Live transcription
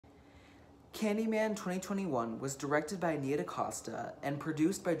Candyman 2021 was directed by Nia DaCosta and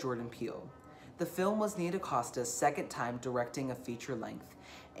produced by Jordan Peele. The film was Nia DaCosta's second time directing a feature length,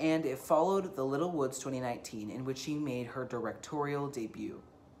 and it followed The Little Woods 2019, in which she made her directorial debut.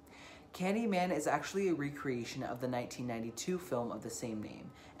 Candyman is actually a recreation of the 1992 film of the same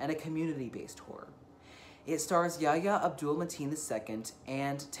name, and a community-based horror. It stars Yahya Abdul-Mateen II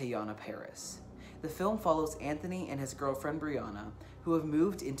and Teyonah Parris. The film follows Anthony and his girlfriend Brianna, who have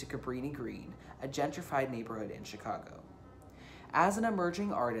moved into Cabrini-Green, a gentrified neighborhood in Chicago. As an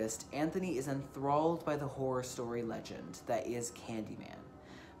emerging artist, Anthony is enthralled by the horror story legend that is Candyman.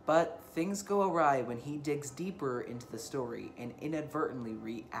 But things go awry when he digs deeper into the story and inadvertently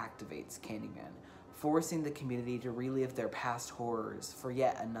reactivates Candyman, forcing the community to relive their past horrors for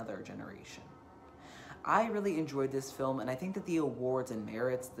yet another generation. I really enjoyed this film, and I think that the awards and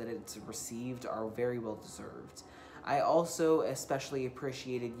merits that it's received are very well deserved. I also especially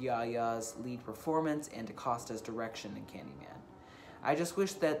appreciated Yahya's lead performance and DaCosta's direction in Candyman. I just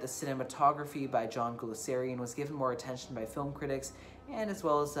wish that the cinematography by John Guleserian was given more attention by film critics and as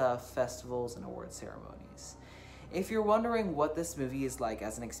well as festivals and award ceremonies. If you're wondering what this movie is like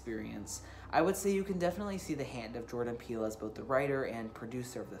as an experience, I would say you can definitely see the hand of Jordan Peele as both the writer and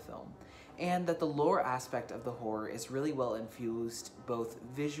producer of the film, and that the lore aspect of the horror is really well infused both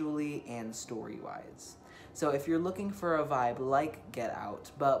visually and story-wise. So if you're looking for a vibe like Get Out,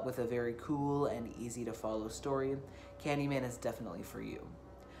 but with a very cool and easy to follow story, Candyman is definitely for you.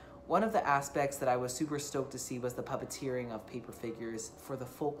 One of the aspects that I was super stoked to see was the puppeteering of paper figures for the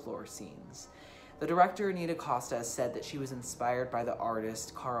folklore scenes. The director, Nia DaCosta, has said that she was inspired by the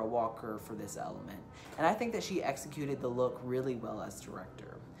artist Kara Walker for this element, and I think that she executed the look really well as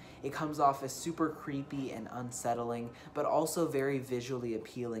director. It comes off as super creepy and unsettling, but also very visually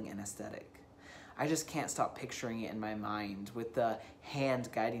appealing and aesthetic. I just can't stop picturing it in my mind, with the hand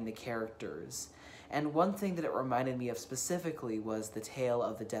guiding the characters. And one thing that it reminded me of specifically was the tale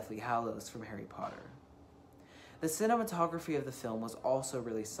of the Deathly Hallows from Harry Potter. The cinematography of the film was also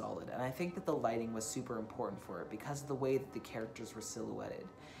really solid, and I think that the lighting was super important for it because of the way that the characters were silhouetted.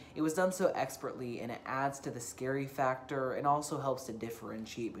 It was done so expertly, and it adds to the scary factor and also helps to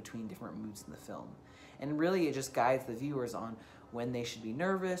differentiate between different moods in the film. And really, it just guides the viewers on when they should be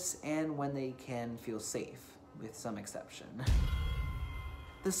nervous and when they can feel safe, with some exception.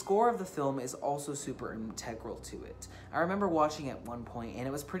 The score of the film is also super integral to it. I remember watching it at one point, and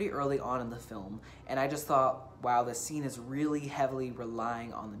it was pretty early on in the film, and I just thought, wow, this scene is really heavily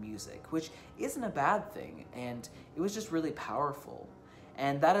relying on the music, which isn't a bad thing, and it was just really powerful.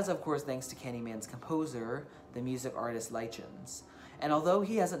 And that is, of course, thanks to Candyman's composer, the music artist Lichens. And although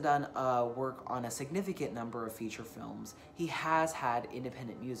he hasn't done work on a significant number of feature films, he has had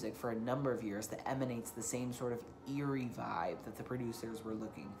independent music for a number of years that emanates the same sort of eerie vibe that the producers were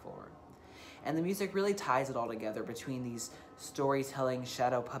looking for. And the music really ties it all together between these storytelling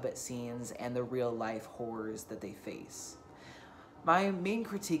shadow puppet scenes and the real-life horrors that they face. My main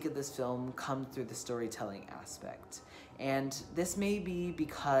critique of this film comes through the storytelling aspect. And this may be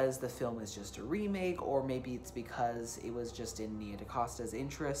because the film is just a remake, or maybe it's because it was just in Nia DaCosta's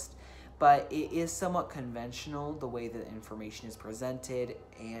interest, but it is somewhat conventional the way that information is presented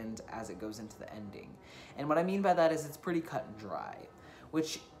and as it goes into the ending. And what I mean by that is it's pretty cut and dry,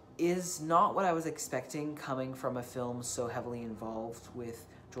 which is not what I was expecting coming from a film so heavily involved with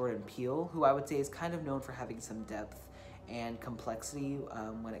Jordan Peele, who I would say is kind of known for having some depth and complexity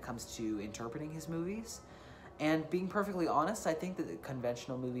when it comes to interpreting his movies. And being perfectly honest, I think that the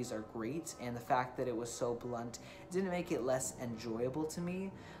conventional movies are great, and the fact that it was so blunt didn't make it less enjoyable to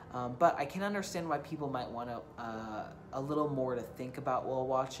me. But I can understand why people might want a little more to think about while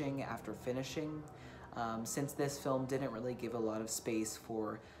watching after finishing, since this film didn't really give a lot of space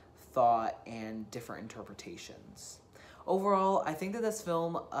for thought and different interpretations. Overall, I think that this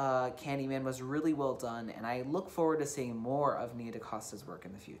film, Candyman, was really well done, and I look forward to seeing more of Nia DaCosta's work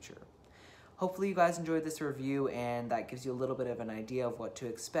in the future. Hopefully you guys enjoyed this review, and that gives you a little bit of an idea of what to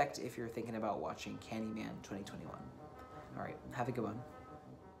expect if you're thinking about watching Candyman 2021. All right, have a good one.